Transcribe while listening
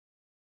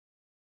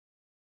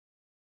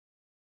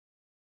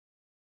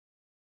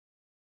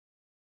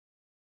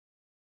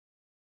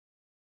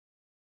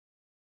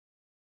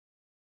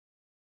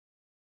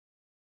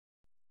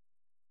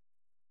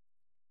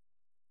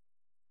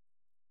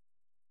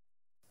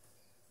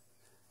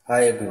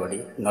Hi everybody,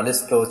 knowledge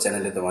flow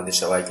চ্যানেলে তোমাদের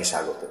সবাইকে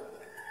স্বাগত।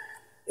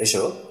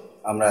 এসো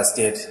আমরা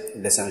আজকের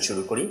লেসন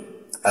শুরু করি।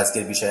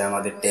 আজকের বিষয়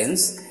আমাদের টেন্স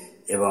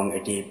এবং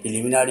এটি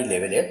প্রিলিমিনারি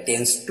লেভেলের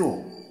টেন্স 2,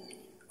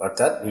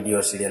 অর্থাৎ ভিডিও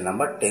সিরিয়াল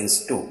নাম্বার টেন্স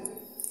 2।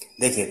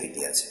 দেখি এতে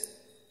কি আছে।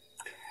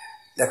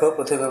 দেখো,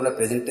 প্রথমে আমরা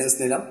প্রেজেন্ট টেন্স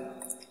নিলাম।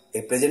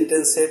 এই প্রেজেন্ট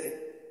টেন্সের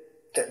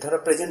ধরো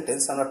প্রেজেন্ট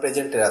টেন্স, আমরা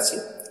প্রেজেন্টে আছি,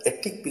 এর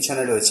ঠিক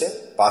পিছনে রয়েছে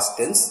পাস্ট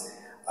টেন্স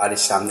আর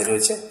এর সামনে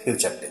রয়েছে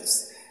ফিউচার টেন্স।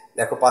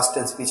 দেখো, পাস্ট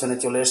টেন্স পিছনে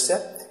চলে এসছে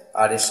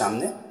আর এর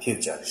সামনে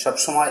ফিউচার।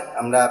 সবসময়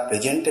আমরা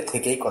প্রেজেন্টে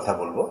থেকেই কথা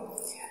বলবো।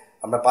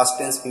 আমরা পাস্ট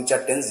টেন্স, ফিউচার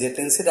টেন্স যে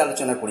টেন্সের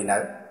আলোচনা করি না,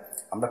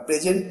 আমরা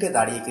প্রেজেন্টে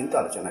দাঁড়িয়ে কিন্তু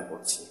আলোচনা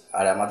করছি।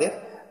 আর আমাদের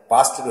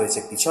পাস্ট রয়েছে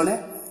পিছনে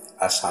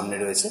আর সামনে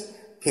রয়েছে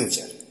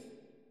ফিউচার।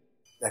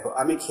 দেখো,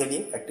 আমি খেলি,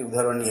 একটি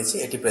উদাহরণ নিয়েছি,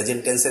 এটি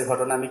প্রেজেন্ট টেন্সের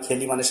ঘটনা। আমি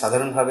খেলি মানে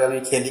সাধারণভাবে আমি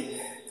খেলি,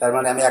 তার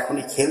মানে আমি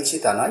এখনই খেলছি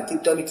তা নয়,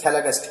 কিন্তু আমি খেলা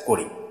কাজটি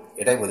করি,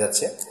 এটাই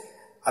বোঝাচ্ছে।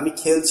 আমি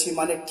খেলছি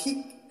মানে ঠিক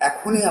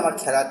এখনই আমার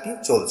খেলাটি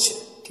চলছে,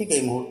 ঠিক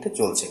এই মুহূর্তে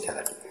চলছে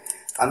খেলাটি।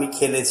 আমি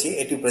খেলেছি,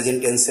 এটি প্রেজেন্ট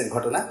টেন্সের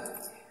ঘটনা।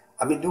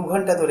 আমি 2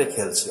 ঘন্টা ধরে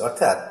খেলছি,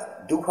 অর্থাৎ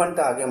 2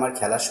 ঘন্টা আগে আমার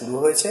খেলা শুরু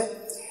হয়েছে,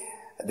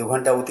 2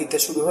 ঘন্টা অতীতে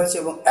শুরু হয়েছে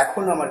এবং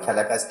এখনও আমার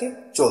খেলা কাজটি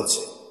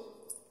চলছে,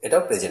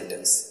 এটাও প্রেজেন্ট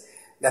টেন্স।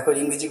 দেখো,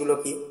 ইংরেজিগুলো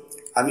কি?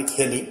 আমি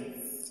খেলি,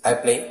 আই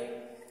প্লে।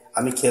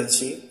 আমি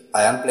খেলছি,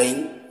 আই অ্যাম প্লেয়িং।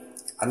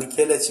 আমি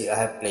খেলেছি, আই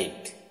হ্যাভ প্লেড।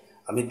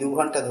 আমি 2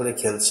 ঘন্টা ধরে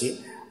খেলছি,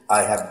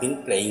 I have been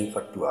playing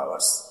for 2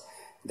 hours.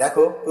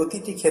 দেখো,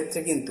 প্রতিটি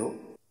ক্ষেত্রে কিন্তু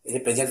এই যে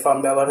প্রেজেন্ট ফর্ম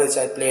ব্যবহার হয়েছে।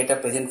 আই প্লে এটা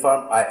present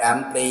form, I am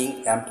playing,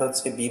 অ্যামটা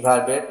হচ্ছে বি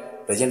ভার্বের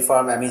প্রেজেন্ট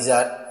ফর্ম,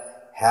 অ্যামিজার।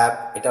 হ্যাভ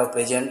এটাও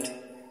প্রেজেন্ট,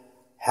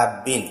 হ্যাভ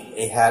বিন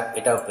এই হ্যাভ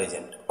এটাও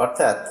প্রেজেন্ট।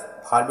 অর্থাৎ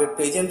ভার্বের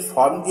প্রেজেন্ট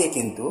ফর্ম দিয়ে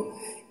কিন্তু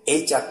এই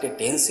 4টে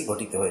টেন্সই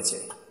গঠিত হয়েছে,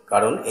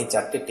 কারণ এই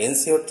 4টে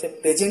টেন্সই হচ্ছে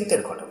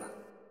প্রেজেন্টের ঘটনা।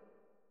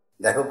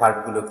 দেখো,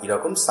 ভার্বগুলো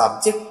কিরকম?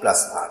 Subject plus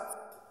verb.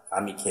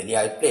 আমি খেলি,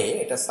 আই প্লে,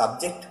 এটা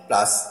সাবজেক্ট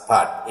প্লাস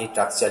ভার্ব, এই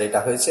স্ট্রাকচার এটা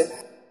হয়েছে।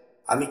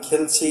 আমি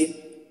খেলছি,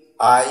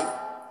 আই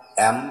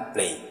অ্যাম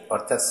প্লেইং,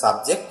 অর্থাৎ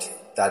সাবজেক্ট,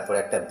 তারপরে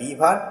একটা বি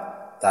ভার্ব,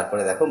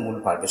 তারপরে দেখো মূল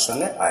ভার্বের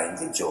সঙ্গে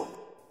আইএনজি যোগ।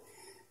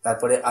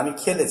 তারপরে আমি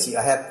খেলেছি,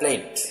 আই হ্যাভ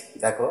প্লেড,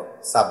 দেখো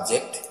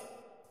সাবজেক্ট,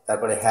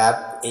 তারপরে হ্যাভ,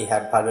 এই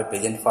হ্যাভ ভার্বের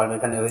প্রেজেন্ট ফর্ম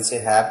এখানে হয়েছে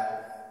হ্যাভ,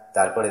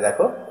 তারপরে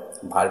দেখো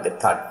ভার্বের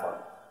থার্ড ফর্ম।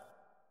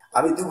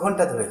 আমি 2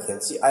 ঘন্টা ধরে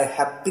খেলছি, I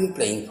have been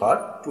playing for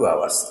 2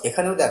 hours.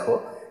 এখানেও দেখো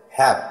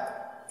হ্যাভ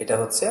এটা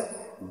হচ্ছে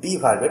বি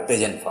ভার্বের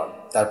প্রেজেন্ট ফর্ম,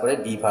 তারপরে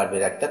বি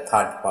ভার্বের একটা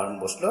থার্ড ফর্ম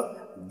বসলো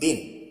বিন,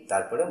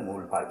 তারপরে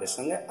মূল ভার্বের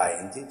সঙ্গে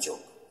আইএনজি যোগ।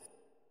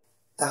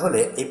 তাহলে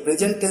এই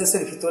প্রেজেন্ট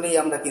টেন্সের ভিতরেই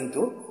আমরা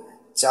কিন্তু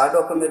 4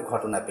 রকমের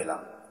ঘটনা পেলাম।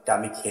 একটা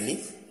আমি খেলি,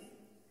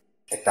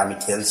 একটা আমি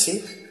খেলছি,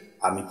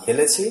 আমি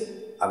খেলেছি,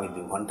 আমি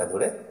 2 ঘন্টা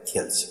ধরে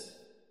খেলছি।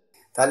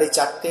 তাহলে এই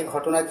 4টে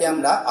ঘটনাকে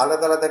আমরা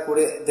আলাদা আলাদা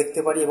করে দেখতে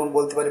পারি এবং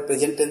বলতে পারি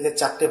প্রেজেন্ট টেন্সের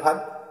 4টে ভাগ।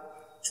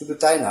 শুধু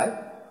তাই নয়,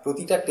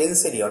 প্রতিটা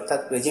টেন্সেরই, অর্থাৎ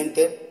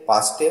প্রেজেন্টে,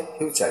 পাস্টে,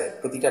 ফিউচারে,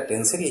 প্রতিটা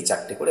টেন্সেরই এই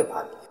 4টে করে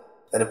ভাগ।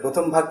 তাহলে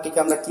প্রথম ভাগটিকে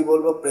আমরা কি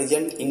বলবো?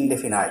 প্রেজেন্ট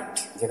ইনডেফিনাইট,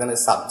 যেখানে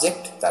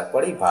সাবজেক্ট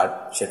তারপরেই ভার্ব,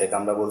 সেটাকে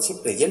আমরা বলছি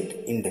প্রেজেন্ট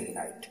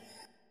ইনডেফিনাইট।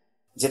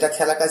 যেটা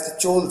খেলা কাজটি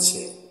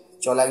চলছে,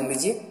 চলা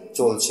ইংরেজি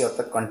চলছে,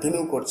 অর্থাৎ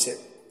কন্টিনিউ করছে,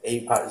 এই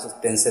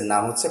টেন্সের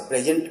নাম হচ্ছে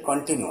প্রেজেন্ট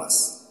কন্টিনিউয়াস।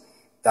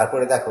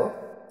 তারপরে দেখো,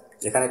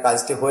 যেখানে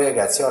কাজটি হয়ে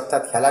গেছে,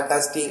 অর্থাৎ খেলা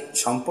কাজটি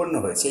সম্পন্ন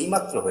হয়েছে,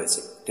 এইমাত্র হয়েছে,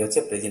 এটি হচ্ছে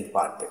প্রেজেন্ট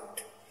পারফেক্ট।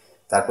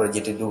 তারপরে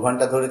যেটি 2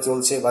 ঘন্টা ধরে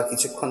চলছে বা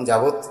কিছুক্ষণ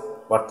যাবৎ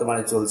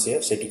বর্তমানে চলছে,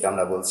 সেটিকে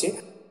আমরা বলছি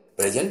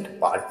প্রেজেন্ট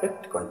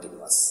পারফেক্ট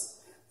কন্টিনিউয়াস।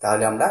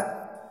 তাহলে আমরা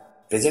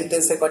প্রেজেন্ট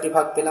টেন্সে কটি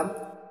ভাগ পেলাম?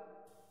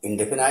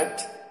 Indefinite,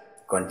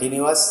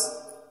 continuous,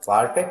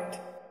 perfect,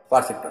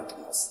 perfect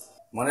continuous.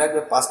 মনে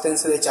রাখবে পাস্ট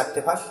টেন্সের এই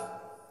 4টে ভাগ: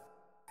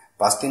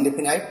 past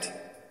indefinite,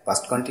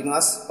 past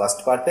continuous, past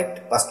perfect,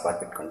 past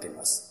perfect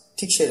continuous.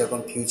 ঠিক সেই রকম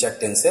ফিউচার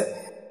টেন্সের,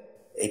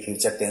 এই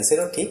ফিউচার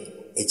টেন্সেরও ঠিক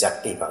এই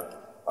 4টেই ভাগ,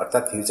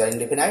 অর্থাৎ future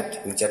indefinite,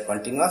 future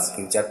continuous,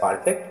 future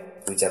perfect,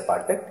 future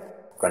perfect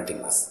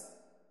continuous.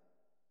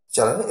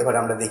 চলো এবার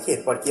আমরা দেখি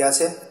এরপর কি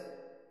আছে।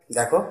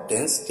 দেখো,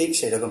 টেন্স ঠিক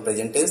সেই রকম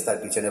প্রেজেন্ট টেন্স, তার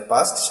পিছনে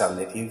পাস্ট,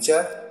 সামনে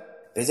ফিউচার।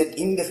 প্রেজেন্ট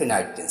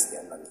ইনডেফিনাইট টেন্সকে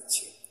আমরা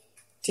নিচ্ছি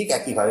ঠিক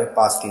একইভাবে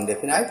পাস্ট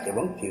ইনডেফিনাইট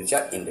এবং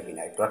ফিউচার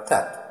ইনডেফিনাইট,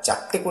 অর্থাৎ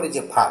 4টে করে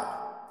যে ভাগ,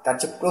 তার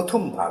যে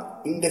প্রথম ভাগ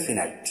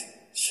ইনডেফিনাইট,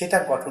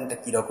 সেটার গঠনটা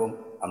কিরকম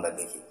আমরা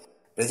দেখি।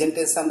 প্রেজেন্ট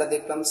টেন্সে আমরা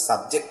দেখলাম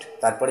সাবজেক্ট,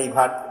 তারপরেই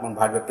ভার্ব এবং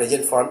ভার্বের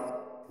প্রেজেন্ট ফর্ম।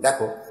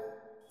 দেখো,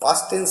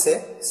 পাস্ট টেন্সে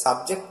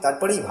সাবজেক্ট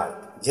তারপরেই ভার্ব,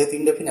 যেহেতু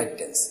ইনডেফিনাইট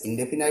টেন্স,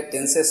 ইনডেফিনাইট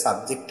টেন্সে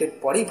সাবজেক্টের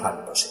পরেই ভার্ব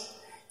বসে,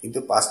 কিন্তু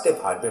পাস্টে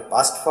ভার্বের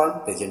পাস্ট ফর্ম,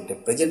 প্রেজেন্টে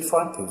প্রেজেন্ট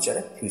ফর্ম,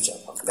 ফিউচারে ফিউচার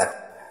ফর্ম। দেখো,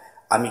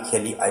 আমি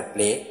খেলি, আই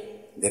প্লে,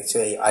 দেখছো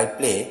এই আই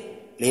প্লে,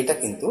 প্লেটা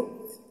কিন্তু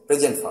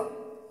প্রেজেন্ট ফর্ম।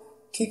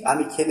 ঠিক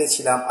আমি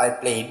খেলেছিলাম, আই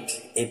প্লেড,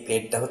 এই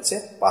প্লেডটা হচ্ছে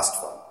পাস্ট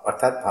ফর্ম,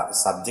 অর্থাৎ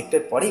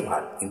সাবজেক্টের পরেই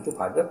ভার্ব, কিন্তু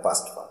ভার্বের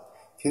পাস্ট ফর্ম।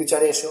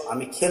 ফিউচারে এসো,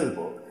 আমি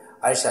খেলবো,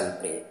 I shall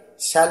play,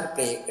 shall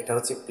play এটা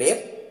হচ্ছে প্লের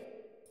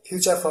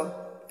ফিউচার ফর্ম।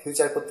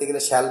 ফিউচার করতে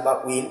গেলে শ্যাল বা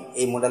উইল,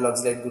 এই মোডাল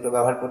অক্সিলারি দুটো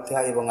ব্যবহার করতে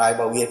হয়, এবং আই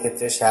বা উই এর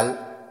ক্ষেত্রে শ্যাল,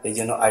 এই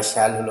জন্য আই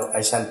শ্যাল হলো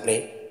আই শ্যাল প্লে,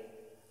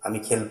 আমি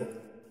খেলবো।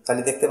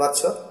 তাহলে দেখতে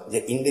পাচ্ছ যে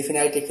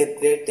ইনডেফিনাইটের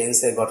ক্ষেত্রে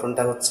টেন্সের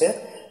গঠনটা হচ্ছে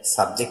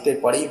সাবজেক্টের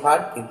পরেই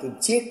ভার্ব, কিন্তু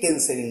যে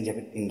টেন্সের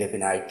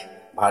ইনডেফিনাইট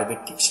ভার্বের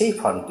ঠিক সেই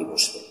ফর্মটি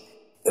বসবে।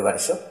 এবার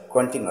এসব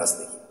কন্টিনিউয়াস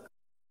দেখি।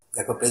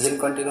 দেখো present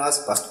continuous,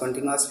 past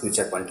continuous,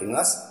 future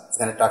continuous.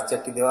 এখানে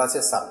স্ট্রাকচারটি দেওয়া আছে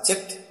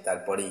সাবজেক্ট,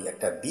 তারপরেই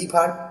একটা বি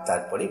ভার্ব,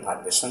 তারপরেই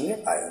ভার্বের সঙ্গে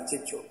আইএনজি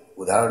যোগ।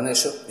 উদাহরণ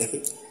এসব দেখি।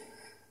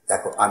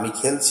 দেখো আমি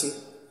খেলছি,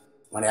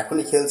 মানে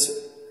এখনই খেলছি।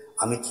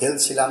 আমি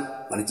খেলছিলাম,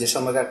 মানে যে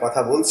সময়কার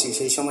কথা বলছি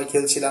সেই সময়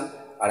খেলছিলাম।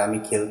 আর আমি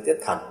খেলতে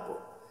থাকবো।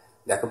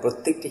 দেখো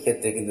প্রত্যেকটি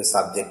ক্ষেত্রে কিন্তু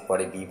সাবজেক্ট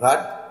পরে বি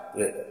ভার্ব,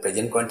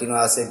 প্রেজেন্ট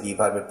কন্টিনিউয়াসে বি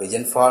ভার্বের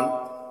প্রেজেন্ট ফর্ম।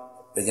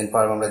 প্রেজেন্ট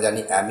ফর্ম আমরা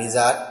জানি অ্যাম ইজ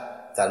আর,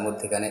 তার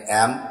মধ্যে এখানে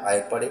অ্যাম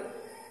আয়ের পরে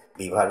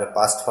বি ভার্বের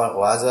পাস্ট ফর্ম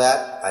ওয়াজ ওয়্যার,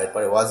 আয়ের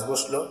পরে ওয়াজ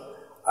বসলো।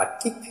 আর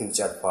ঠিক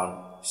ফিউচার ফর্ম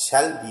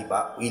শ্যাল বি বা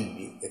উইল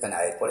বি, এখানে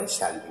আয়ের পরে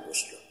শ্যাল বি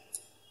বসলো।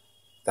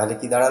 তাহলে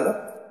কি দাঁড়ালো,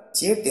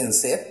 যে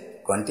টেন্সের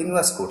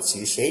কন্টিনিউয়াস করছি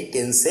সেই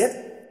টেন্সের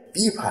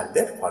বি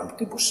ভার্বের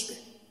ফর্মটি বসবে,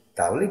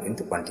 তাহলে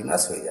কিন্তু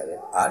কন্টিনিউয়াস হয়ে যাবে।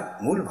 আর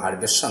মূল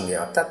ভার্বের সঙ্গে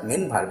অর্থাৎ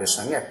মেন ভার্বের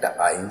সঙ্গে একটা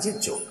আইএনজি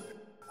যোগ,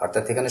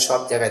 অর্থাৎ এখানে সব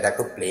জায়গায়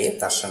দেখো প্লে,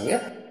 তার সঙ্গে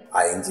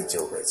আইএনজি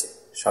যোগ হয়েছে।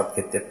 সব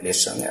ক্ষেত্রে প্লের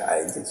সঙ্গে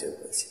আইএনজি যোগ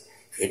হয়েছে।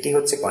 এটি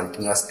হচ্ছে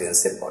কন্টিনিউয়াস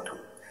টেন্সের গঠন,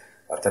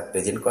 অর্থাৎ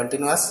present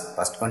continuous,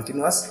 past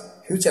continuous,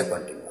 future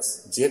continuous.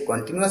 যে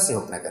কন্টিনিউয়াসই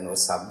হোক না কেন,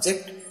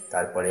 সাবজেক্ট,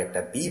 তারপরে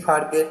একটা বি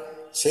ভার্বের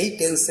সেই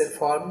টেন্সের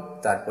ফর্ম,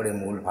 তারপরে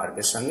মূল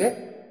ভার্বের সঙ্গে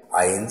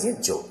আইএনজি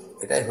যোগ।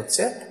 এটাই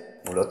হচ্ছে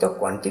মূলত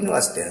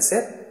কন্টিনিউয়াস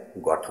টেন্সের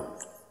গঠন।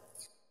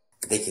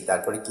 দেখি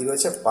তারপরে কি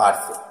রয়েছে,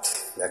 পারফেক্ট।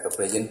 দেখো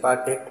present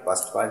perfect,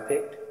 past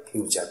perfect,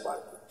 future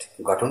perfect.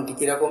 গঠনটি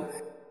কিরকম,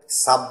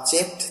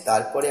 সাবজেক্ট,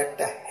 তারপরে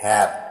একটা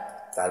হ্যাভ,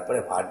 তারপরে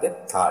ভার্বের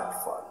থার্ড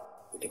ফর্ম।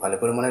 এটি ভালো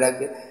করে মনে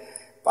রাখবে।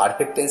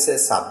 পারফেক্ট টেন্সের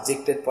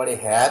সাবজেক্টের পরে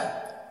হ্যাভ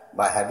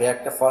বা হ্যাভে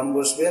একটা ফর্ম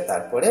বসবে,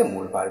 তারপরে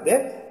মূল ভার্বের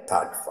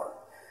থার্ড ফর্ম।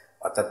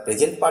 অর্থাৎ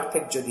প্রেজেন্ট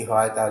পারফেক্ট যদি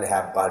হয় তাহলে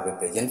হ্যাভ ভার্বের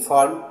প্রেজেন্ট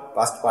ফর্ম,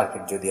 পাস্ট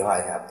পারফেক্ট যদি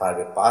হয় হ্যাভ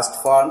ভার্বের পাস্ট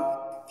ফর্ম,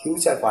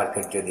 ফিউচার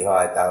পারফেক্ট যদি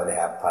হয় তাহলে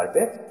হ্যাভ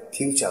ভার্বের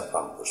ফিউচার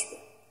ফর্ম বসবে।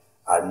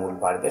 আর মূল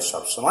ভার্বের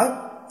সবসময়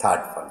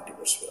থার্ড ফর্মটি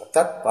বসবে,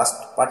 অর্থাৎ পাস্ট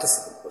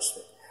পার্টিসিপেল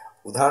বসবে।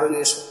 উদাহরণে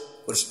এসে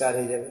পরিষ্কার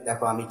হয়ে যাবে।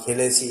 দেখো আমি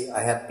খেলেছি,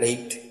 আই হ্যাভ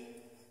প্লেড।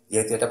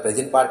 যেহেতু এটা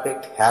প্রেজেন্ট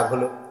পারফেক্ট, হ্যাভ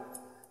হলো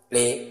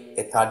প্লে,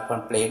 এ থার্ড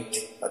ফর্ম প্লেড,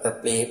 অর্থাৎ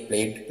প্লে,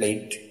 প্লেড,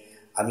 প্লেড।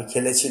 আমি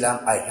খেলেছিলাম,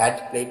 আই হ্যাড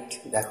প্লেড।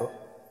 দেখো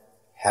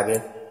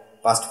হ্যাভের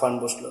পাস্ট ফর্ম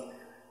বসলো।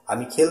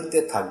 আমি খেলতে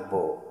থাকবো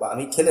বা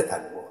আমি খেলে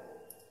থাকবো,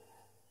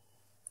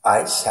 I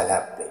shall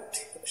have played.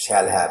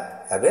 Shall have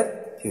হ্যাভের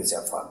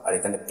future form. আর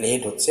এখানে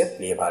প্লেড হচ্ছে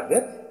প্লে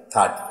ভার্বের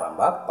থার্ড ফর্ম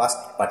বা পাস্ট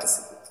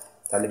পার্টিসিপেল।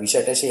 তাহলে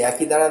বিষয়টা সেই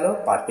একই দাঁড়ালো।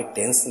 পারফেক্ট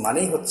টেন্স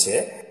মানেই হচ্ছে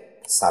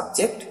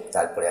সাবজেক্ট,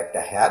 তারপরে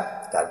একটা হ্যাভ,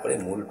 তারপরে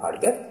মূল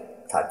ভার্বের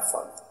থার্ড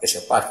ফর্ম।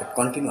 এসব পারফেক্ট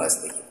কন্টিনিউয়াস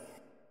দেখি।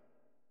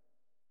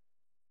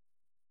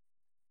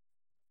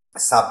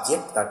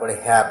 সাবজেক্ট, তারপরে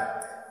হ্যাভ,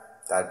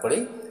 তারপরে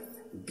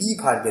বি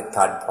ভার্বের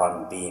থার্ড ফর্ম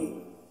বিন।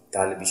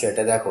 তাহলে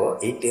বিষয়টা দেখো,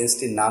 এই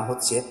টেন্সটির নাম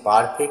হচ্ছে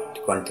পারফেক্ট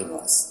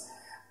কন্টিনিউয়াস।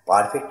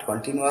 পারফেক্ট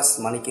কন্টিনিউয়াস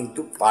মানে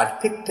কিন্তু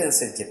পারফেক্ট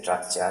টেন্সের যে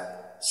স্ট্রাকচার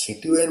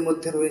সেটিও এর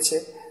মধ্যে রয়েছে,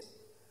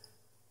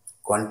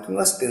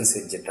 কন্টিনিউয়াস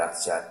টেন্সের যে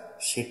স্ট্রাকচার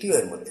সেটিও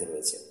এর মধ্যে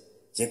রয়েছে।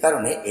 যে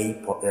কারণে এই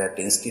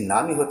টেন্সটির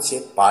নামই হচ্ছে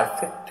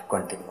পারফেক্ট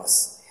কন্টিনিউয়াস।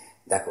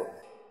 দেখো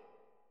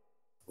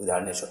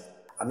উদাহরণ এসব,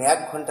 আমি 1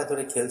 ঘন্টা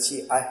ধরে খেলছি,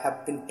 I have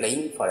been playing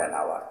for an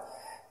hour.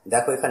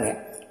 দেখো এখানে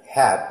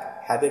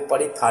হ্যাভের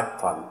পরে থার্ড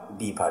ফর্ম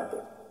বি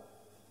ভার্বের,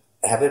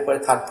 হ্যাভের পরে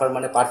থার্ড ফর্ম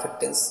মানে পারফেক্ট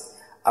টেন্স।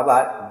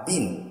 আবার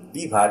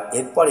বি ভার্ব,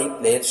 এরপরেই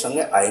প্লেয়ের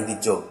সঙ্গে আইএনজি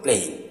যোগ,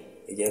 প্লেইং।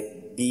 এই যে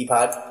বি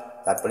ভার্ব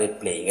তারপরে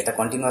প্লেইং, এটা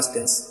কন্টিনিউয়াস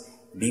টেন্স।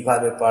 বি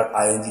ভার্বের পর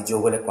আইএনজি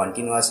যোগ হলে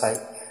কন্টিনিউয়াস হয়।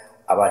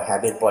 আবার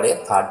হ্যাভের পরে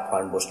থার্ড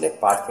ফর্ম বসলে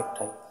পারফেক্ট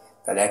হয়।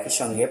 তাহলে একই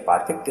সঙ্গে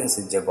পারফেক্ট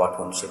টেন্সের যে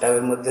গঠন সেটাও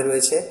এর মধ্যে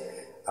রয়েছে,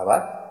 আবার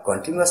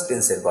কন্টিনিউয়াস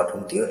টেন্সের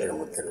গঠনটিও এর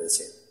মধ্যে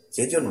রয়েছে।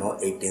 যে জন্য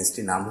এই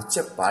টেন্সটির নাম হচ্ছে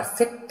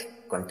পারফেক্ট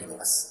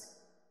কন্টিনিউয়াস।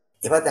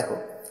 এবার দেখো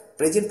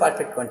প্রেজেন্ট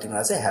পারফেক্ট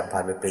কন্টিনিউয়াসে হ্যাভ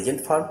ভার্বের প্রেজেন্ট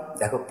ফর্ম।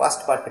 দেখো পাস্ট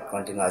পারফেক্ট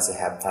কন্টিনিউয়াসে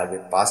হ্যাভ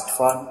ভার্বের past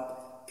form.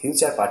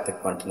 Future perfect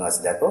continuous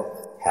দেখো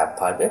হ্যাভ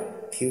ভার্বের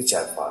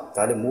ফিউচার ফর্ম।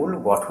 তাহলে মূল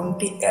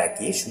গঠনটি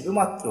একই,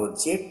 শুধুমাত্র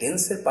যে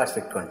টেন্সের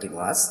পারফেক্ট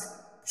কন্টিনিউয়াস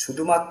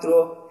শুধুমাত্র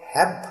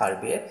হ্যাভ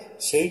ভার্বের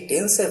সেই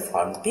টেন্সের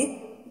ফর্মটি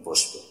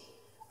বসবে।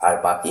 আর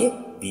বাকি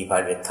বি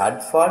ভার্বের থার্ড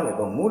ফর্ম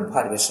এবং মূল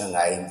ভার্বের সঙ্গে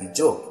আইএনজি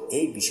যোগ,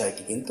 এই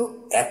বিষয়টি কিন্তু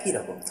একই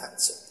রকম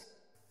থাকছে।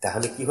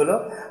 তাহলে কি হলো,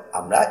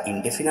 আমরা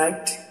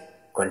indefinite,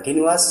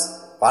 continuous,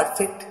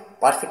 perfect,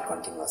 perfect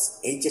continuous,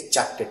 এই যে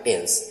 4টে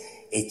টেন্স,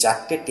 এই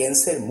 4টে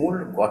টেন্সের মূল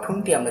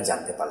গঠনটি আমরা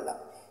জানতে পারলাম।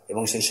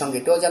 এবং সেই সঙ্গে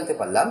এটাও জানতে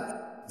পারলাম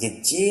যে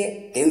যে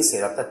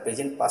টেন্সের অর্থাৎ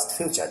প্রেজেন্ট, পাস্ট,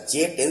 ফিউচার,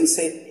 যে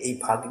টেন্সের এই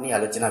ভাগ নিয়ে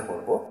আলোচনা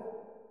করব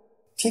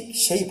ঠিক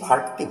সেই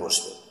ভার্বটি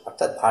বসবে,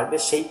 অর্থাৎ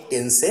ভার্বের সেই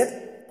টেন্সের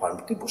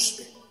ফর্মটি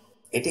বসবে।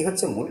 এটি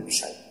হচ্ছে মূল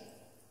বিষয়।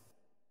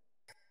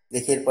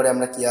 দেখি এরপরে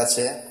আমরা কি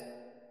আছে,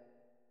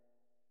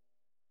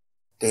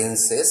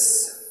 টেন্সেস।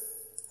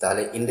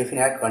 তাহলে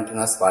indefinite,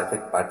 continuous,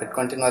 perfect, perfect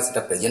continuous,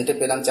 এটা প্রেজেন্টে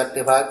পেলাম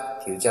 4টে ভাগ,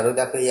 ফিউচারও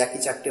দেখো এই একই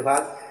 4টে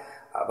ভাগ,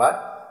 আবার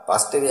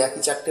পাস্টেও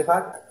একই 4টে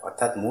ভাগ।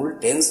 অর্থাৎ মূল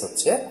টেন্স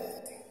হচ্ছে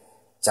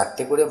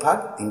 4টে করে ভাগ,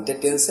 3টে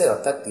টেন্সের,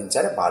 অর্থাৎ 3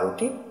 4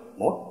 12টি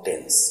মোট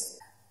টেন্স।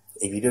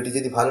 এই ভিডিওটি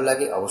যদি ভালো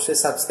লাগে অবশ্যই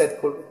সাবস্ক্রাইব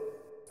করবে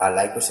আর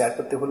লাইক ও শেয়ার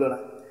করতে ভুলো না।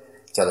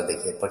 চলো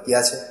দেখি এরপর কি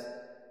আছে।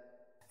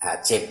 হ্যাঁ,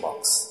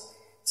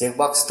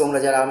 চেকবক্স তোমরা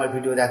যারা আমার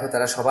ভিডিও দেখো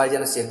তারা সবাই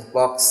জানো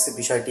চেকবক্স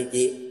বিষয়টি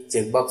কি।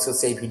 চেকবক্স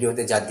হচ্ছে এই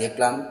ভিডিওতে যা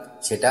দেখলাম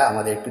সেটা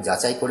আমাদের একটু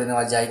যাচাই করে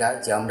নেওয়ার জায়গা,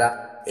 যে আমরা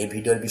এই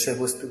ভিডিওর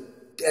বিষয়বস্তু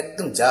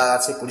একদম যা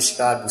আছে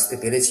পরিষ্কার বুঝতে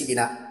পেরেছি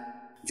কিনা।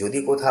 যদি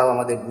কোথাও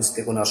আমাদের বুঝতে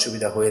কোনো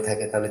অসুবিধা হয়ে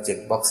থাকে তাহলে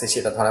চেকবক্সে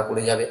সেটা ধরা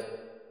পড়ে যাবে।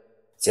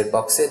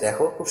 চেকবক্সে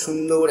দেখো খুব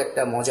সুন্দর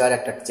একটা মজার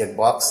একটা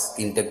চেকবক্স,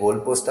 3টে গোল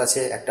পোস্ট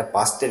আছে, একটা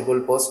পাস্টের গোল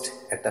পোস্ট,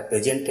 একটা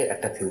প্রেজেন্টে,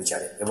 একটা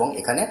ফিউচারে, এবং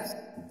এখানে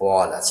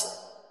বল আছে।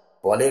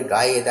 বলের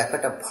গায়ে দেখো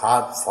একটা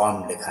ভার্ব ফর্ম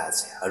লেখা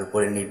আছে, আর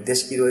উপরে নির্দেশ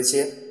কি রয়েছে,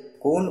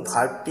 কোন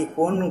ভার্বটি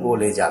কোন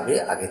গোলে যাবে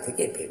আগে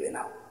থেকে ভেবে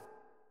নাও,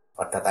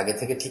 অর্থাৎ আগে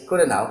থেকে ঠিক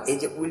করে নাও এই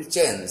যে উইল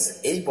চেঞ্জ,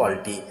 এই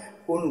বলটি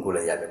কোন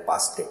গোলে যাবে,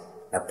 পাস্টে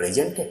না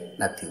প্রেজেন্টে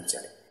না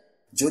ফিউচারে।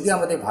 যদি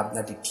আমাদের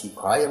ভাবনাটি ঠিক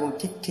হয় এবং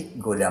ঠিক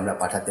গোলে আমরা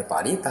পাঠাতে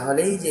পারি,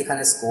 তাহলে এই যে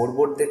এখানে স্কোর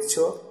বোর্ড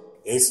দেখছো,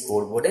 এই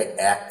স্কোর বোর্ডে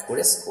 1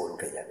 করে স্কোর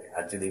উঠে যাবে,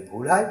 আর যদি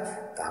ভুল হয়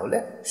তাহলে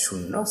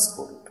 0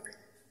 স্কোর উঠবে।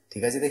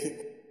 ঠিক আছে, দেখি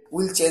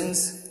উইল চেঞ্জ,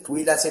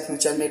 উইল আছে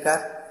ফিউচার মেকার,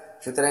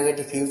 সুতরাং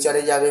এটি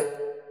ফিউচারে যাবে।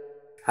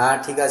 হ্যাঁ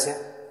ঠিক আছে,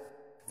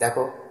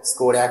 দেখো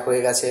স্কোর 1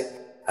 হয়ে গেছে।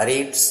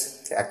 রিডস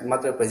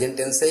একমাত্র present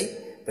টেন্সেই,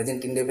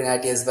 present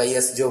indefinite S by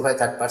S যোগ হয়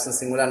থার্ড পারসন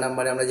সিঙ্গুলার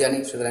নাম্বারে আমরা জানি,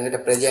 সুতরাং এটা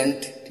প্রেজেন্ট।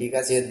 ঠিক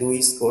আছে, 2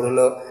 স্কোর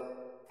হলো।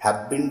 হ্যাভ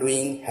বিন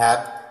ডুইং, হ্যাভ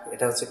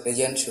এটা হচ্ছে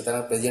প্রেজেন্ট,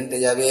 সুতরাং প্রেজেন্টে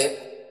যাবে।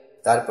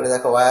 তারপরে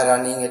দেখো ওয়ার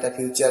রানিং, এটা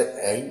ফিউচার,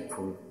 এই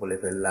ভুল বলে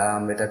ফেললাম,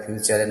 এটা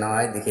ফিউচারে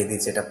নয়, দেখিয়ে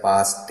দিচ্ছে এটা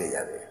পাস্টে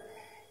যাবে।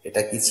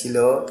 এটা কি ছিল,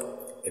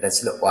 এটা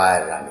ছিল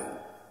ওয়ার রানিং।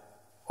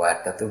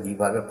 ওয়ারটা তো বি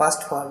ভার্বের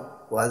পাস্ট ফর্ম,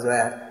 ওয়াজ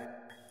ওয়ার,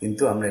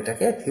 কিন্তু আমরা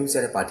এটাকে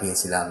ফিউচারে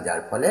পাঠিয়েছিলাম,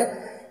 যার ফলে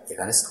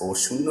এখানে স্কোর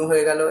 0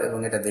 হয়ে গেল এবং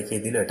এটা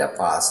দেখিয়ে দিল এটা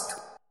পাস্ট।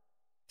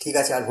 ঠিক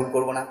আছে, আর ভুল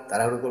করবো না,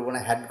 তাড়াহুড়ো করবো না।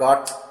 হ্যাড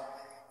গট,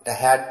 এটা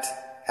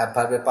হ্যাভ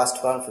ভার্বের পাস্ট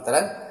ফর্ম,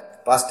 সুতরাং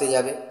পাস্টে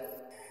যাবে।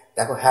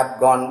 দেখো have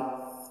gone,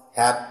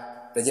 have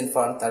present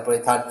form, তারপরে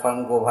থার্ড ফর্ম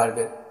গো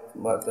ভার্বের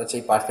হচ্ছে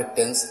পারফেক্ট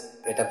টেন্স,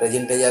 এটা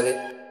প্রেজেন্টে যাবে।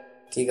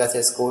 ঠিক আছে,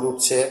 স্কোর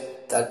উঠছে।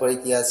 তারপরে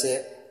কি আছে,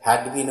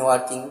 had been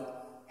working,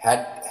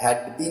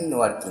 had been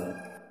working,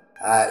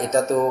 এটা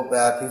তো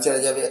ফিউচারে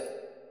যাবে,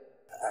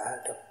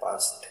 এটা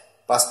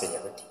পাস্টে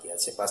যাবে। ঠিক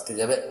আছে, পাস্টে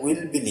যাবে।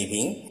 উইল বি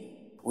লিভিং,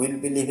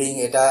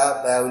 এটা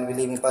উইল বি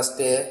লিভিং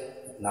পাস্টে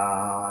না,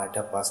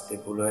 এটা পাস্টে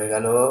ভুল হয়ে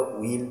গেল।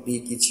 উইল বি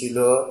কি ছিল,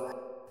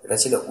 এটা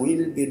ছিল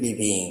উইল বি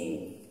লিভিং,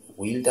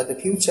 উইলটা তো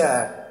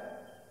ফিউচার,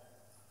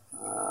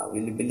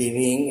 উইল বি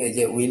লিভিং, এই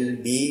যে উইল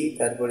বি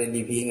তারপরে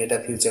লিভিং, এটা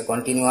ফিউচার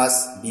কন্টিনিউয়াস,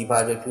 বি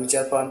ভার্বের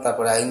ফিউচার ফর্ম,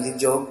 তারপরে আইএনজি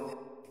যোগ,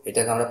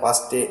 এটাকে আমরা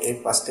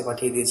পাস্টে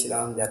পাঠিয়ে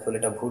দিয়েছিলাম, যার ফলে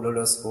এটা ভুল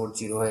হলো, স্কোর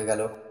 0 হয়ে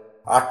গেল।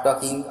 আর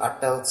টকিং,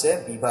 আরটা হচ্ছে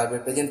বি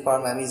ভার্বের প্রেজেন্ট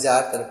ফর্ম, আমি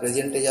যার, তাহলে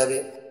প্রেজেন্টে যাবে।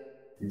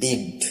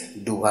 ডিড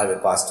ডু ভার্বের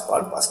পাস্ট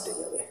ফর্ম, পাস্টে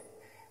যাবে।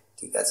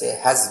 ঠিক আছে,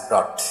 হ্যাজ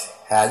ব্রট,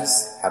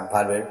 হ্যাভ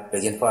ভার্বের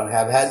প্রেজেন্ট ফর্ম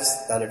হ্যাভ হ্যাজ,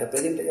 তাহলে এটা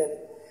প্রেজেন্টে যাবে।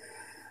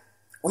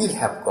 উইল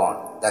হ্যাভ গন,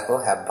 দেখো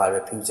হ্যাভ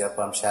ভার্বের ফিউচার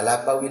ফর্ম শ্যাল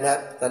হ্যাভ বা উইল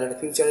হ্যাভ, তাহলে এটা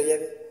ফিউচারে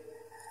যাবে।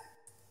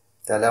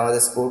 তাহলে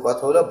আমাদের স্কোর কত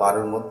হলো,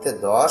 12-র মধ্যে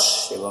 10,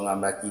 এবং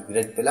আমরা কি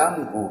গ্রেড পেলাম,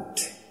 গুড।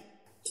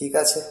 ঠিক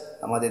আছে,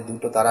 আমাদের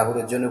দুটো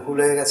তাড়াহুড়োর জন্য ভুল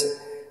হয়ে গেছে,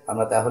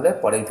 আমরা তাহলে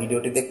পরের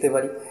ভিডিওটি দেখতে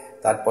পারি।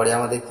 তারপরে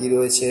আমাদের কি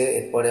রয়েছে,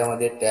 এরপরে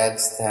আমাদের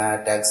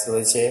ট্যাগস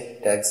রয়েছে।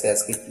 ট্যাগসে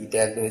আজকে কি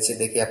ট্যাগ রয়েছে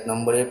দেখি। 1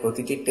 নম্বরের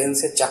প্রতিটি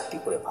টেন্সের 4টি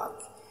করে ভাগ।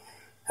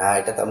 হ্যাঁ,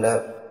 এটা তো আমরা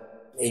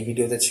এই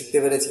ভিডিওতে শিখতে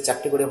পেরেছি,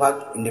 4টি করে ভাগ,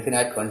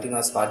 ইনডেফিনাইট,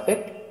 কন্টিনিউয়াস,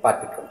 পারফেক্ট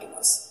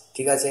কন্টিনিউয়াস।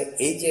 ঠিক আছে,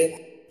 এই যে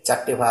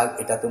 4টে ভাগ,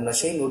 এটা তোমরা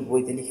সেই নোট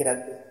বইতে লিখে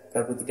রাখবে।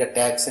 কারণ প্রতিটা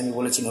ট্যাগস আমি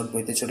বলেছি নোট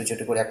বইতে ছোট ছোট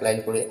করে 1 লাইন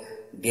করে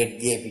ডেট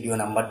দিয়ে ভিডিও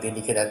নাম্বার দিয়ে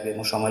লিখে রাখবে,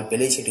 এবং সময়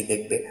পেলেই সেটি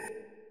দেখবে।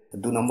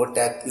 2 নম্বর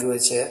ট্যাগ কি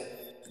রয়েছে,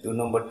 2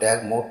 নম্বর ট্যাগ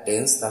মোট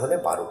টেন্স, তাহলে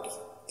 12টি,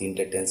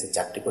 3টে টেন্সের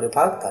 4টি করে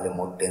ভাগ, তাহলে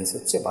মোট টেন্স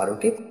হচ্ছে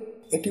 12টি।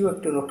 এটিও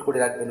একটু নোট করে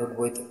রাখবে নোট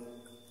বইতে।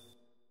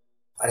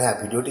 আর হ্যাঁ,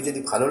 ভিডিওটি যদি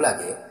ভালো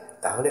লাগে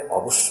তাহলে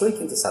অবশ্যই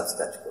কিন্তু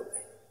সাবস্ক্রাইব করবে,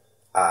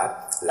 আর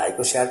লাইক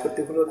ও শেয়ার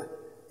করতে ভুলো না।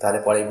 তাহলে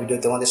পরের ভিডিও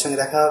তোমাদের সঙ্গে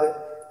দেখা হবে।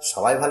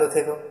 সবাই ভালো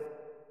থেকো।